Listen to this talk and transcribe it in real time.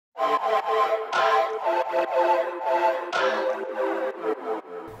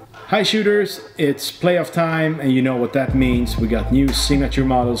Hi shooters, it's playoff time and you know what that means. We got new signature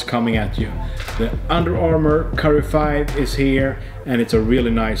models coming at you. The Under Armour Curry 5 is here and it's a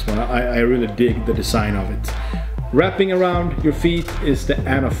really nice one. I really dig the design of it. Wrapping around your feet is the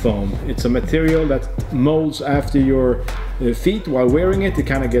Anafoam. It's a material that molds after your feet while wearing it. It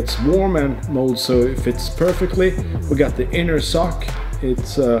kind of gets warm and molds so it fits perfectly. We got the inner sock.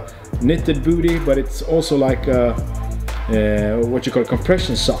 It's a knitted booty, but it's also like what you call a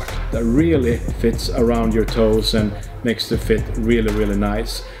compression sock that really fits around your toes and makes the fit really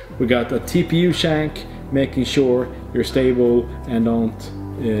nice. We got a TPU shank, making sure you're stable and don't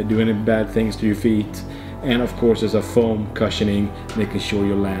do any bad things to your feet. And of course there's a foam cushioning, making sure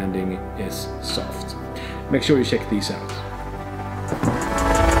your landing is soft. Make sure you check these out.